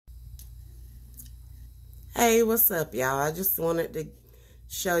Hey, what's up, y'all? I just wanted to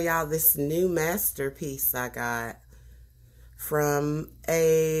show y'all this new masterpiece I got from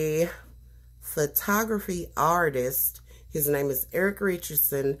a photography artist. His name is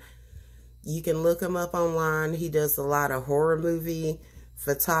Richardson. You can look him up online. He does a lot of horror movie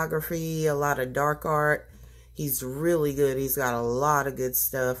photography, a lot of dark art. He's really good. He's got a lot of good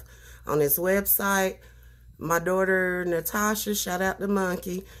stuff on his website. My daughter, Natasha, shout out to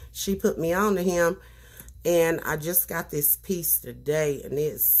Monkey, she put me on to him. And I just got this piece today, and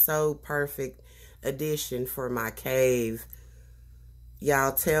it's so perfect addition for my cave.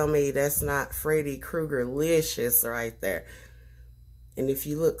 Y'all tell me that's not Freddy Krueger-licious right there. And if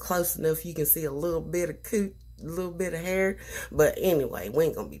you look close enough, you can see a little bit of coot, a little bit of hair. But anyway, we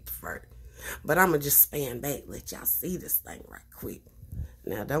ain't gonna be perverted. But I'm gonna just span back, let y'all see this thing right quick.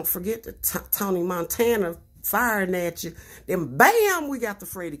 Now, don't forget the Tony Montana firing at you. Then, bam, we got the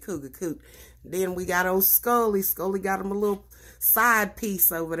Freddy Krueger coot. Then we got old Scully. Scully got him a little side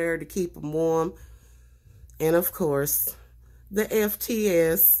piece over there to keep him warm. And, of course, the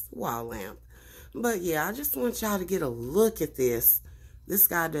FTS wall lamp. But, yeah, I just want y'all to get a look at this. This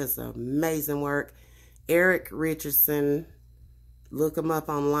guy does amazing work. Richardson. Look him up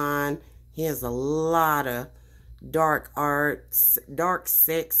online. He has a lot of dark art, dark,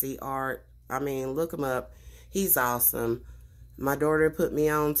 sexy art. I mean, look him up. He's awesome. My daughter put me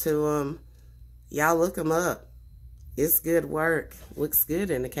on to him. Y'all look him up. It's good work. Looks good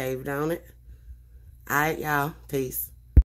in the cave, don't it? All right, y'all. Peace.